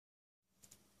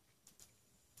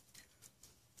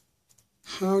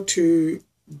how to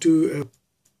do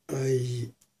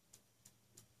a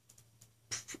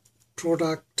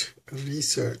product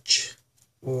research,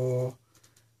 or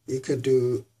you could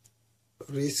do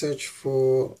research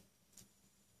for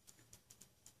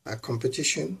a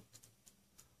competition,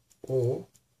 or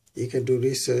you can do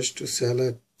research to sell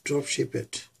it, drop ship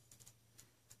it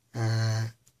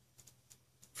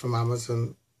from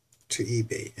Amazon to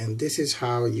eBay. And this is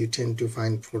how you tend to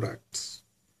find products,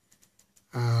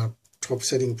 top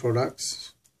selling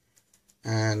products.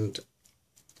 And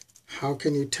how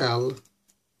can you tell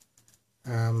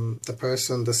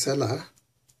the seller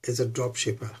is a drop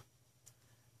shipper?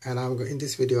 And in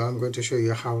this video I'm going to show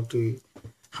you how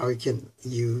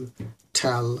you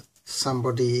tell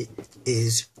somebody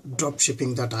is drop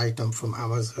shipping that item from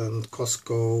Amazon,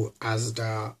 Costco,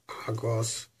 Asda,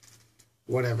 Argos,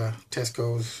 whatever,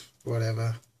 Tesco's,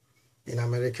 whatever. In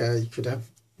America you could have,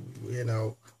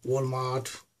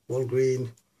 Walmart, Walgreens,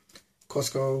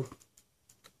 Costco,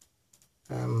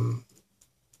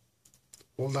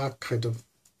 all that kind of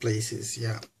places,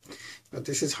 yeah. But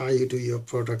this is how you do your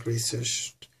product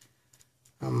research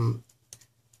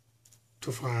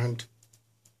to find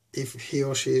if he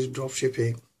or she is drop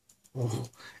shipping or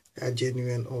a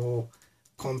genuine, or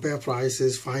compare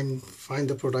prices, find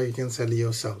the product you can sell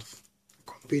yourself,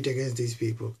 compete against these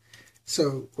people.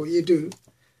 So what you do,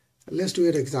 let's do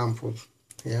an example,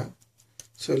 yeah.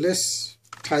 So let's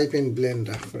type in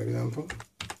blender, for example,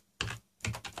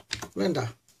 blender.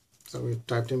 So we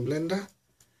typed in blender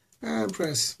and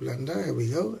press blender, here we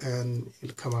go, and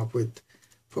it'll come up with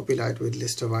populate with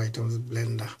list of items,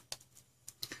 blender.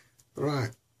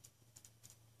 Right,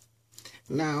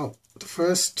 now the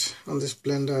first on this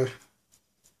blender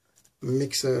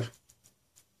mixer,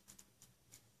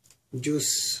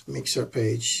 juice mixer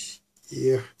page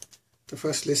here, the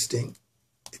first listing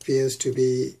appears to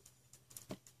be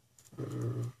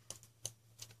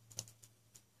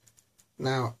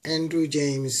now Andrew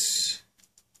James.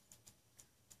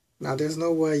 Now there's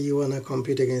no way you want to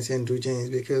compete against Andrew James,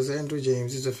 because Andrew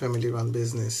James is a family run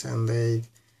business and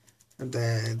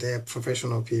they're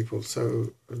professional people,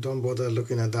 so don't bother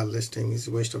looking at that listing. It's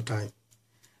a waste of time.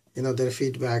 Their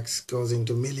feedbacks goes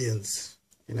into millions.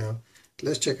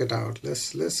 Let's check it out.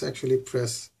 Let's actually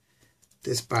press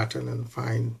this button and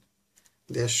find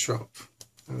their shop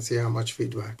and see how much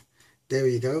feedback. There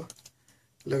we go.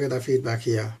 Look at the feedback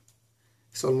here.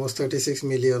 It's almost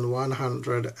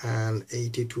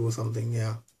 36,182,000 or something,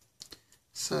 yeah.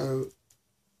 So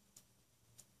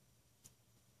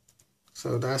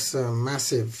that's a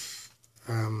massive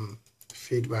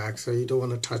feedback. So you don't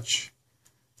want to touch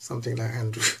something like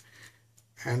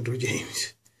Andrew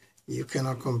James. You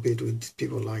cannot compete with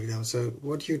people like them. So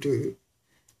what you do,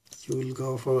 you will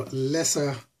go for a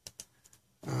lesser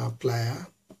player.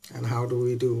 And how do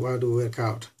we work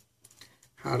out?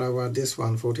 How about this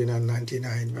one,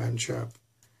 $49.99 Van Shop?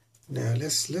 Now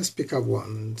let's pick up one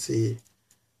and see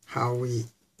how we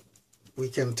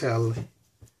can tell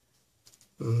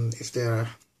if there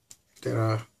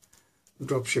are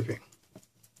drop shipping.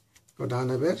 Go down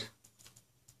a bit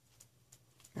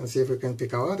and see if we can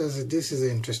pick out. This is an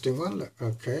interesting one. Look,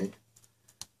 okay,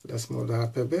 let's move that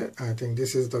up a bit. I think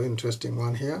this is the interesting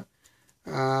one here.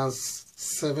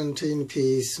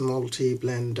 17-piece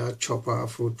multi-blender, chopper,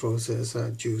 food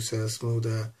processor, juicer,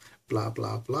 smoother, blah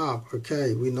blah blah.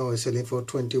 Okay, we know it's selling for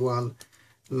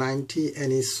 $21.90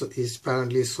 and is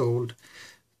apparently sold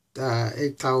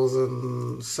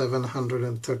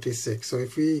 8,736. So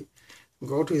if we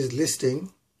go to his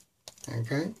listing,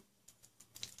 okay,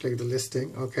 click the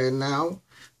listing. Okay, now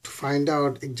to find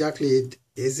out exactly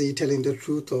is he telling the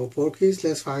truth or porkies,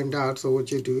 let's find out. So what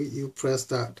you do, you press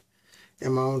that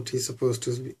amount is supposed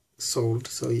to be sold,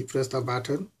 so you press the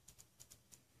button.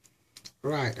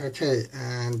 Right, okay,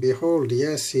 and behold,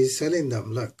 yes, he's selling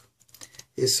them. Look,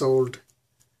 he sold,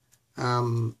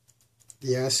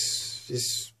 yes,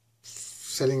 he's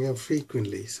selling them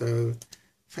frequently. So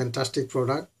fantastic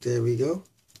product. There we go.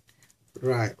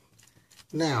 Right,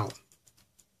 now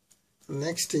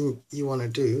next thing you want to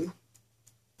do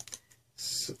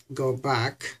is go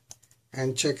back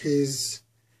and check his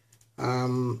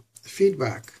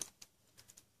feedback,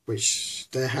 which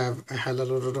they have a hell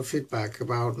of a lot of feedback,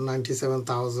 about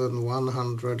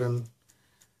 97,100, and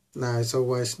now it's a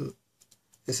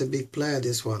big player,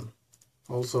 this one,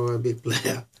 also a big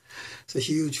player. It's a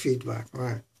huge feedback,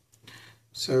 right?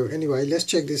 So anyway, let's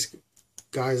check these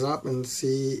guys up and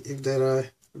see if there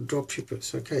are drop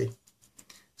shippers. Okay,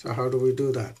 so how do we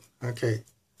do that? Okay,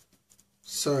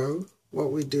 so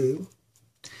what we do,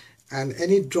 and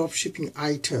any drop shipping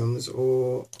items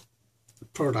or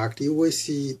product, you always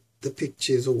see the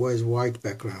picture is always white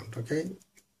background. Okay,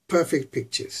 perfect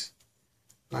pictures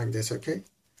like this. Okay,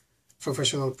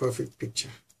 professional perfect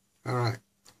picture. All right,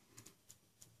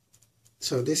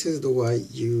 so this is the way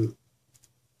you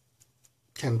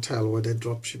can tell whether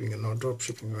drop shipping or not drop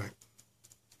shipping, right?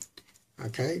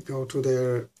 Okay, go to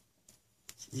there,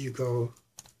 you go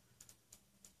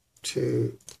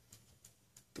to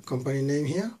the company name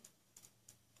here,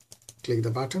 click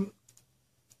the button.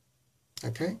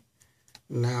 Okay,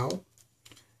 now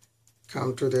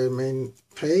come to the main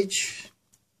page.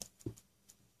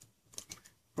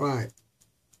 Right,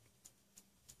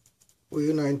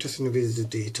 we're not interested in visit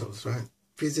details, right?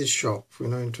 Visit shop, we're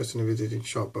not interested in visiting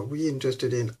shop, but we're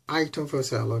interested in item for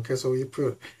sale. Okay, so we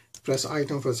press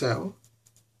item for sale.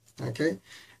 Okay,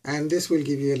 and this will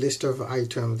give you a list of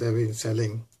items they've been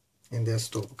selling in their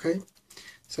store. Okay,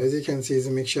 so as you can see, it's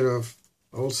a mixture of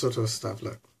all sorts of stuff.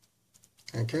 Look,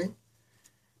 okay,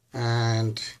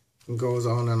 and goes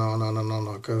on and on and on and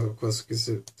on. Of course,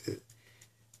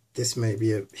 this may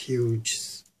be a huge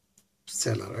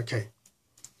seller. Okay,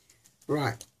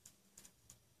 right.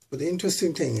 But the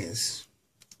interesting thing is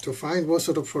to find what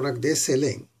sort of product they're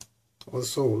selling or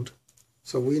sold.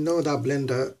 So we know that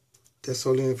blender they're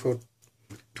selling for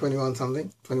 21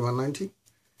 something, 21.90.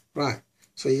 Right.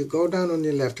 So you go down on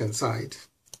your left hand side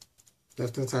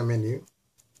menu.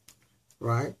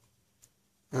 Right.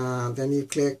 Then you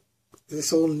click.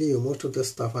 It's all new. Most of the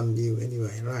stuff are new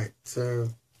anyway. Right. So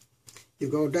you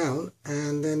go down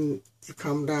and then you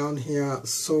come down here,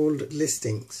 sold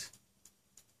listings,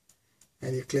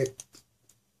 and you click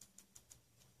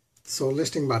sold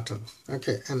listing button.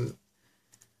 Okay, and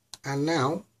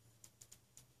now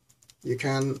you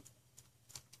can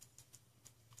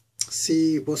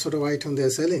see what sort of item they're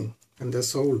selling and they're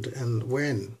sold and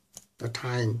when, the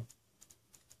time.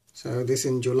 So this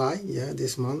in July, yeah,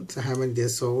 this month, how many they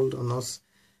sold or not.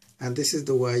 And this is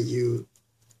the way you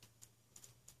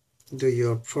do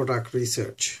your product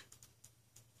research.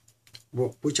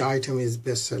 Which item is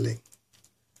best selling,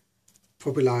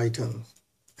 popular items,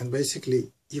 and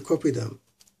basically you copy them.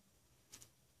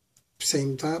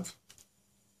 Same tab,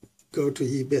 go to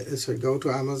eBay, so go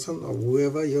to Amazon or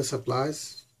whoever your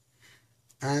suppliers,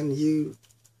 and you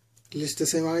list the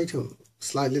same item,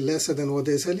 slightly lesser than what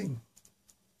they're selling,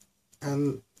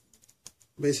 and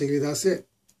basically that's it.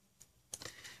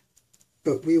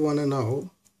 But we want to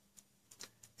know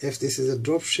if this is a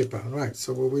drop shipper, right?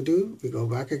 So what we do, we go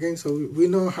back again. So we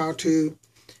know how to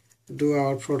do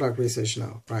our product research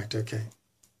now, right? Okay.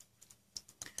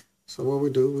 So what we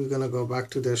do, we're gonna go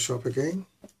back to their shop again.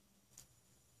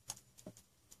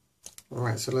 All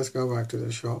right, so let's go back to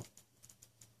the shop.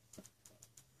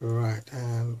 Right,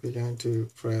 and we're going to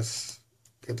press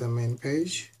get the main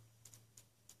page.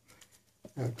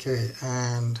 Okay,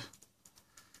 and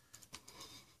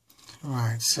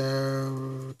right,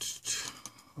 so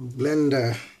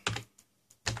blender,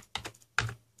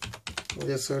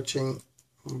 we're searching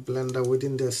blender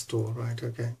within the store, right?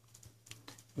 Okay,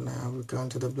 now we're going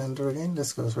to the blender again.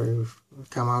 Let's go, sorry, we've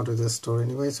come out of the store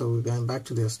anyway, so we're going back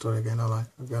to the store again. All right,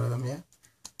 we've got them here.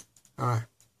 All right,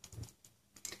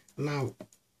 now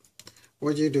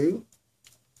what you do,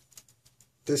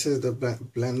 this is the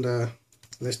blender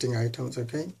listing items.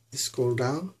 Okay, you scroll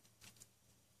down,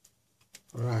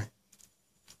 right,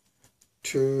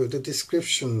 to the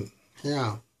description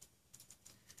here,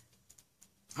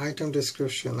 item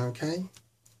description. Okay,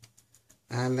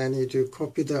 and then you do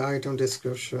copy the item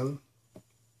description.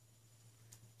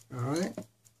 All right,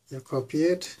 you copy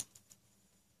it.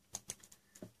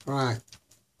 Right,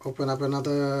 open up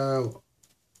another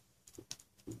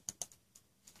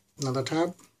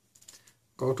tab,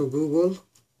 go to Google.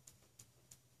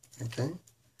 Okay,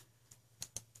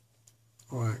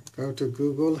 all right, go to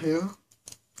Google here,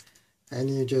 and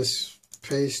you just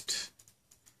paste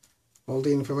all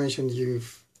the information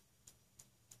you've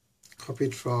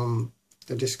copied from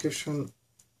the description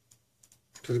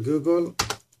to Google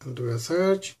and do a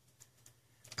search,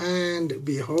 and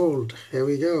behold, here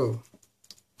we go,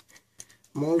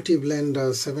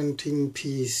 multi-blender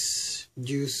 17-piece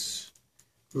juice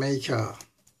maker,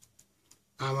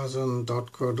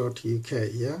 amazon.co.uk.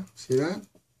 yeah, see that,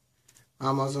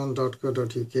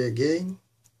 amazon.co.uk,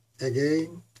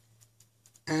 again,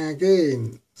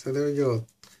 so there we go.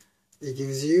 It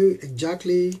gives you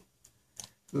exactly.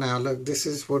 Now look, this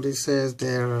is what it says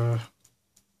there.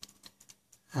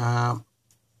 Now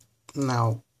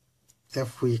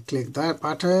if we click that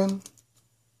button,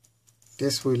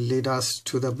 this will lead us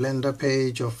to the blender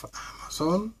page of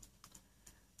Amazon,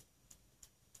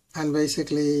 and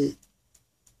basically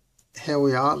here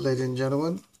we are, ladies and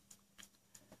gentlemen.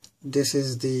 This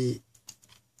is the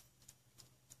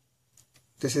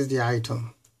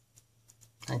item.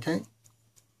 Okay,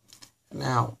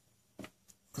 now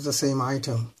it's the same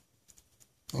item.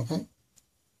 Okay,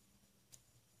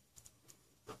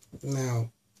 now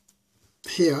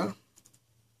here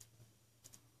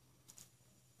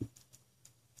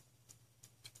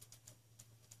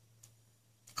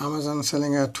Amazon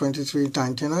selling at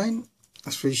 $23.99,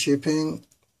 free shipping,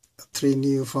 3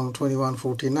 new from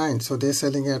 $21.49, so they're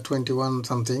selling at 21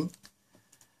 something.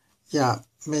 Yeah,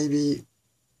 maybe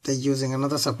they're using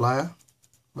another supplier,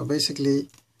 but basically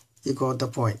you got the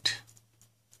point.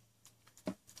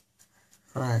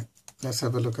 Right, let's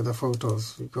have a look at the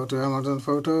photos. We go to Amazon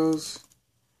photos.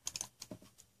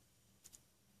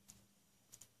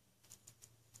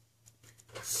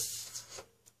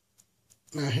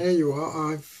 Now here you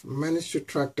are. I've managed to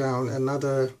track down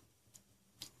another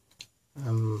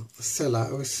seller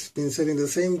who's been selling the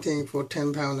same thing for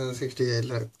 £10.68,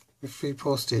 like with free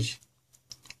postage.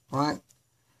 Right,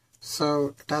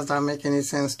 so does that make any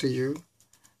sense to you?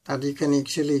 That you can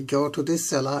actually go to this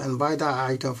seller and buy that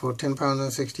item for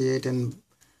 £10.68 and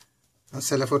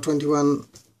sell it for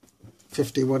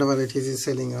 $21.50, whatever it is he's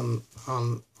selling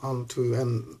onto,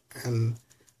 and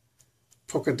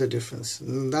pocket the difference.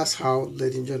 And that's how,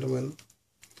 ladies and gentlemen,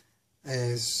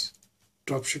 as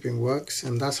dropshipping works,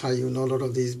 and that's how you know a lot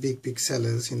of these big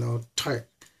sellers, you know,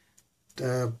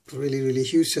 the really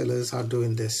huge sellers are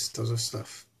doing this sort of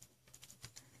stuff.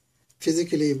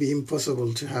 Physically, it'd be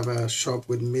impossible to have a shop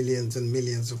with millions and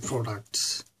millions of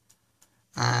products,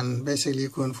 and basically you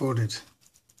couldn't afford it.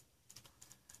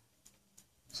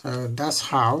 So that's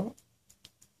how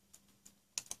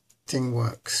thing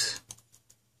works.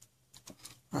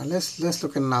 Right, let's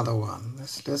look at another one.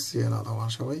 Let's see another one,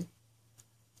 shall we?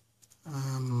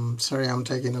 Sorry, I'm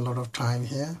taking a lot of time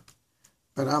here,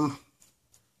 but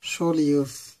surely you're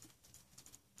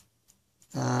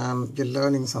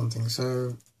learning something.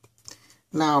 So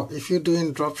now, if you're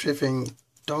doing drop shipping,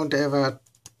 do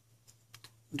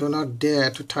not dare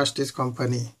to touch this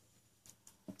company.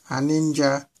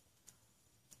 Ninja,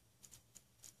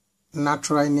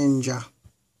 Natural Ninja.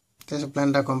 There's a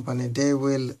blender company. They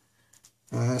will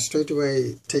straight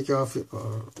away take you off,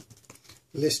 or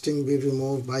listing be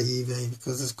removed by eBay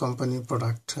because it's company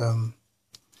product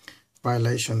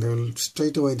violation. They will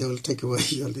straight away take away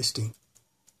your listing.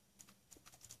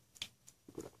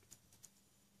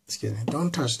 Excuse me,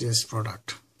 don't touch this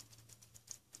product.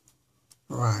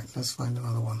 Right, let's find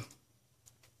another one.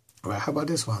 Right, how about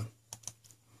this one?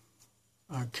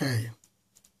 Okay.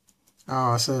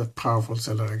 Oh, it's a powerful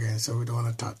seller again, so we don't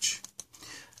want to touch.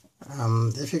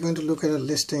 If you're going to look at a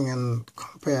listing and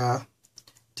compare,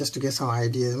 just to get some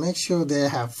ideas, make sure they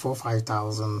have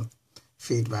 4,000-5,000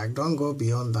 feedback. Don't go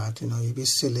beyond that, you know, you'd be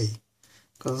silly.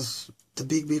 Because the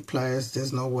big players,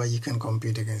 there's no way you can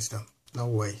compete against them. No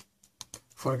way.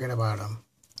 Forget about them.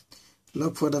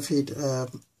 Look for the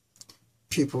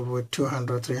people with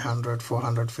 200, 300,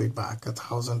 400 feedback,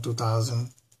 1,000,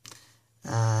 2,000,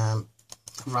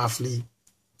 roughly.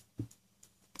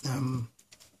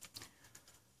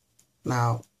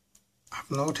 Now,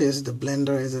 I've noticed the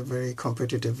Blender is a very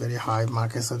competitive, very high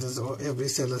market, so there's every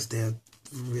sellers there,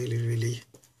 really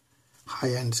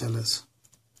high-end sellers.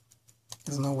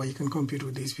 There's no way you can compete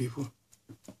with these people.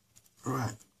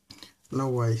 Right. No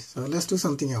way. So let's do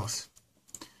something else.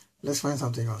 Let's find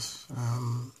something else.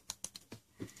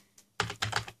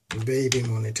 Baby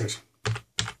monitor.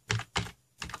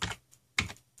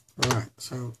 Right,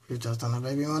 so we've just done a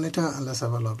baby monitor, and let's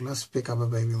have a look. Let's pick up a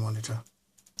baby monitor.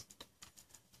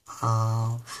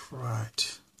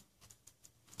 Right.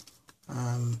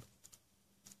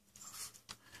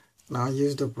 Now I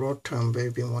use the broad term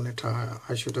baby monitor.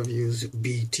 I should have used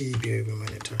BT baby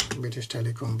monitor, British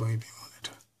Telecom baby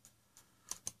monitor.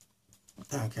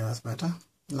 Okay, that's better.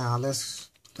 Now let's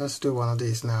do one of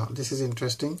these. Now this is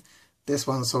interesting. This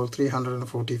one sold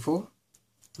 344,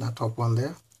 that top one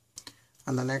there,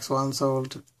 and the next one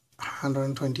sold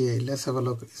 128. Let's have a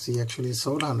look. Is he actually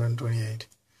sold 128?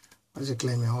 What is he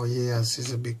claiming? Oh yes,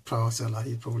 he's a big power seller.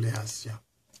 He probably has, yeah.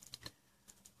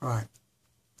 Right.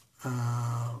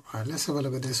 Right, let's have a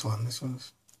look at this one. This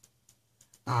one's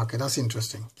okay, that's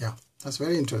interesting. Yeah, that's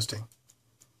very interesting,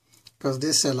 because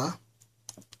this seller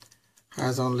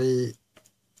has only,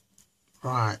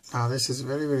 right, now this is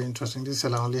very interesting. This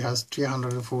seller only has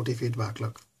 340 feedback.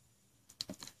 Look,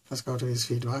 let's go to his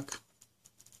feedback.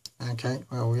 Okay,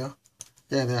 where we are?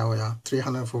 Yeah, there we are,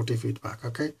 340 feedback.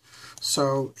 Okay,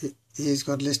 so he's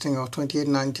got listing of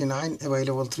 $28.99,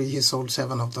 available 3. He sold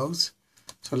 7 of those.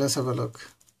 So let's have a look.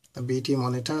 The BT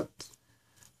monitor,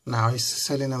 now he's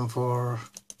selling them for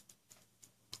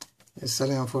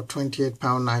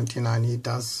 £28.99. He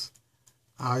does,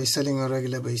 he's selling on a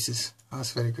regular basis.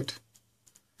 That's very good.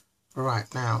 Right,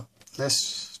 now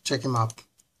let's check him up.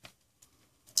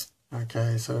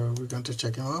 Okay, so we're going to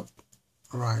check him up.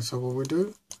 Right, so what we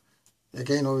do,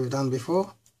 again what we've done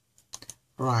before.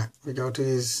 Right, we go to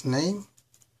his name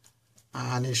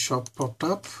and his shop popped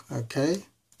up. Okay,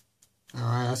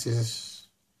 alright, that's his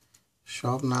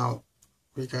shop. Now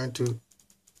we're going to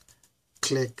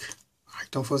click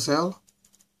item for sale.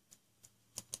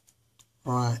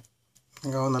 Right,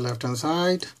 go on the left hand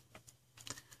side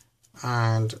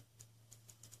and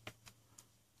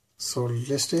sold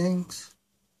listings,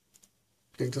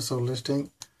 click the sold listing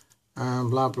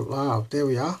and blah blah blah. There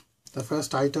we are. The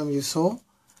first item you saw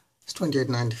is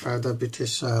 $28.95, the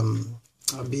British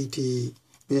BT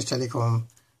British Telecom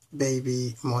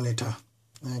baby monitor.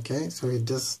 Okay, so it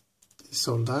just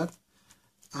sold that,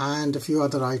 and a few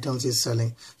other items is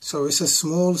selling. So it's a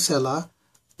small seller,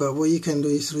 but what you can do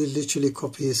is really literally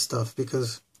copy his stuff,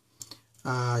 because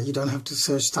you don't have to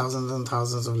search thousands and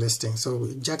thousands of listings. So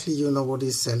exactly you know what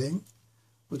he's selling,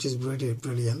 which is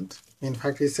brilliant. In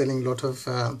fact, he's selling a lot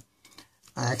of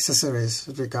accessories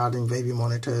regarding baby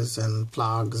monitors and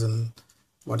plugs and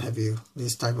what have you,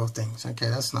 these type of things. Okay,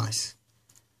 that's nice.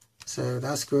 So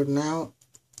that's good. Now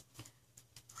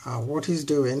what he's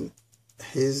doing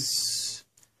is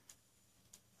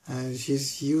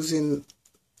he's using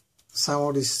some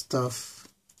of this stuff,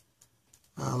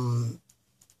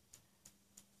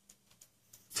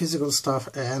 physical stuff,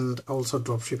 and also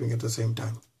drop shipping at the same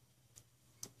time.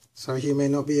 So he may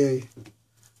not be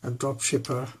a drop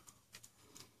shipper.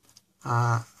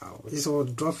 He's a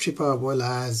drop shipper as well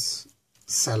as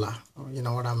seller, you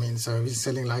know what I mean. So he's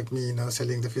selling like me, you know,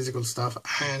 selling the physical stuff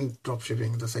and drop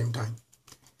shipping at the same time.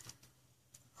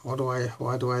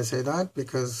 Why do I say that?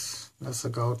 Because let's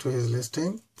go to his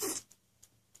listing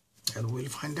and we'll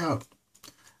find out.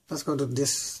 Let's go to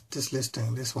this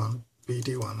listing, this one,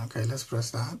 BD one. Okay, let's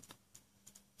press that.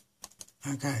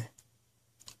 Okay,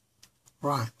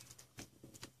 right,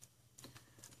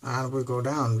 and we go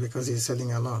down because he's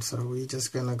selling a lot. So we're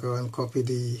just gonna go and copy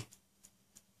the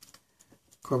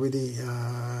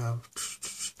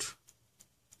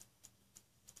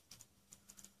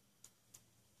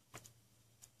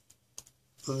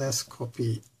let's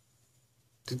copy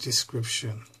the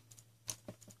description.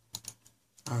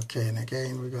 Okay, and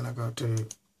again we're gonna go to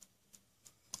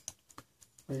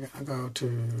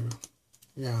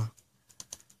yeah,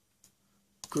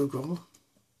 Google,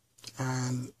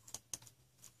 and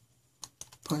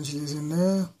punch this in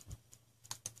there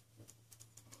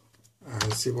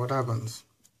and see what happens.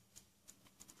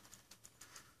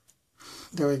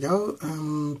 There we go.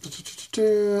 And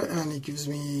it gives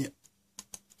me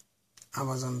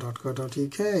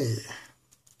amazon.co.uk.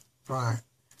 Right,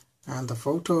 and the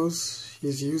photos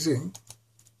he's using,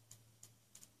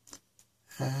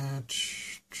 there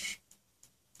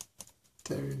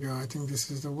we go. I think this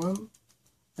is the one.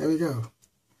 There we go.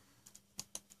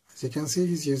 As you can see,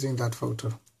 he's using that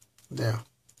photo there.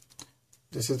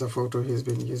 This is the photo he's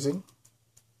been using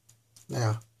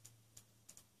there.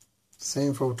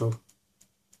 Same photo,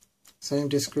 same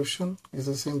description. Is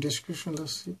the same description.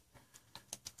 Let's see,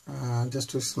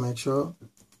 just to make sure.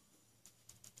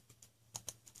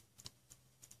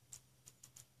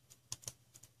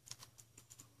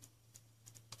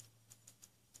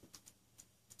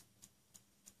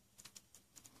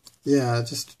 Yeah,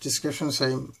 just description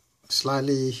same.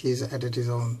 Slightly he's added his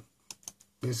own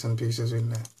bits and pieces in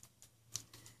there.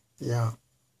 Yeah,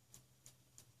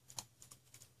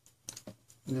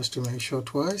 just to make sure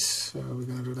twice. So we're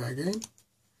gonna do that again.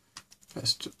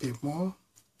 Just a bit more.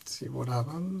 See what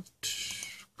happens.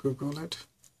 Google it.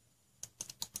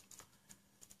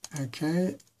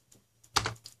 Okay.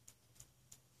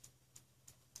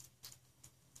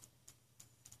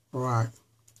 Right.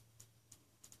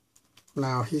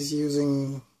 Now he's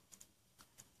using,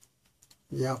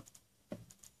 yeah.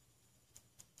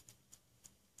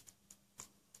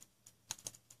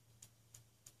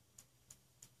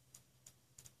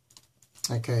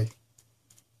 Okay.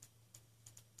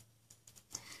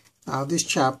 Now this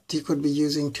chap, he could be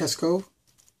using Tesco.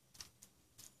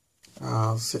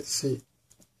 See,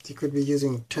 he could be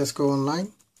using Tesco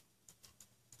online.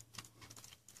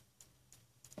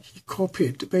 He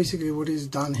copied, basically what he's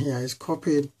done here is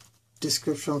copied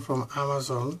description from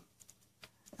Amazon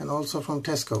and also from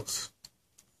Tesco's.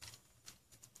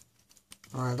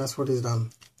 Alright, that's what he's done.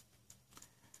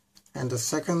 And the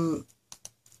second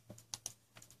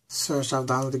search I've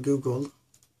done with Google,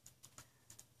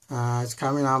 it's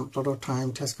coming up a lot of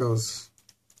time Tesco's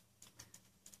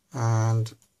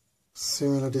and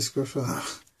similar description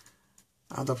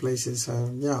other places. So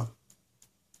yeah.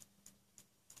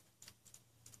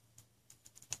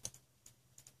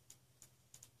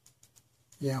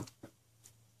 Yeah.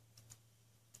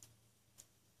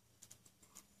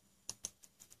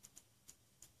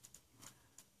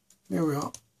 There we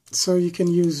are. So you can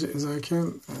use, as I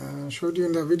showed you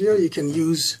in the video, you can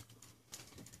use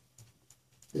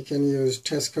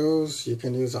Tesco's, you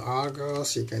can use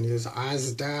Argos, you can use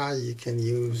Asda, you can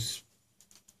use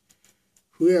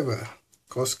whoever,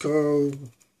 Costco,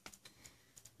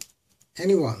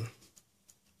 anyone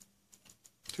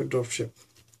to dropship.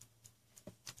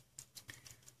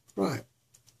 Right.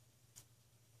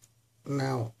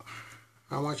 Now,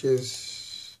 how much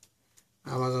is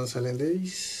Amazon selling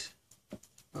these?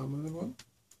 Amazon one.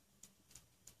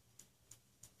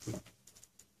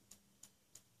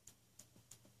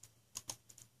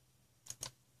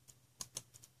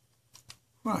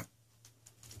 Right.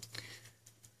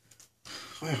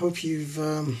 I hope you've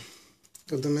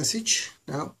got the message.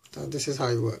 Now, this is how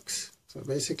it works. So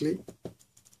basically,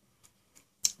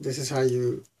 this is how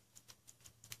you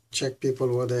check people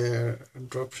whether they're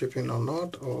drop shipping or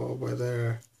not, or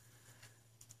whether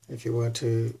if you were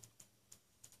to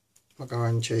go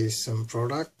and chase some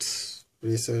products,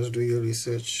 do your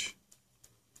research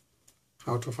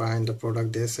how to find the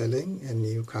product they're selling, and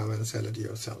you come and sell it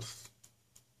yourself.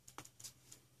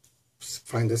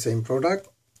 Find the same product,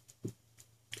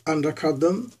 undercut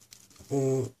them,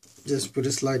 or just put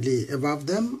it slightly above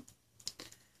them,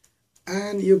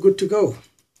 and you're good to go.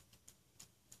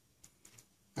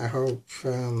 I hope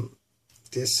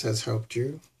this has helped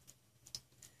you.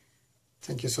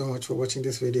 Thank you so much for watching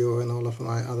this video and all of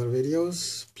my other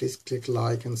videos. Please click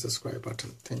like and subscribe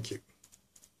button. Thank you.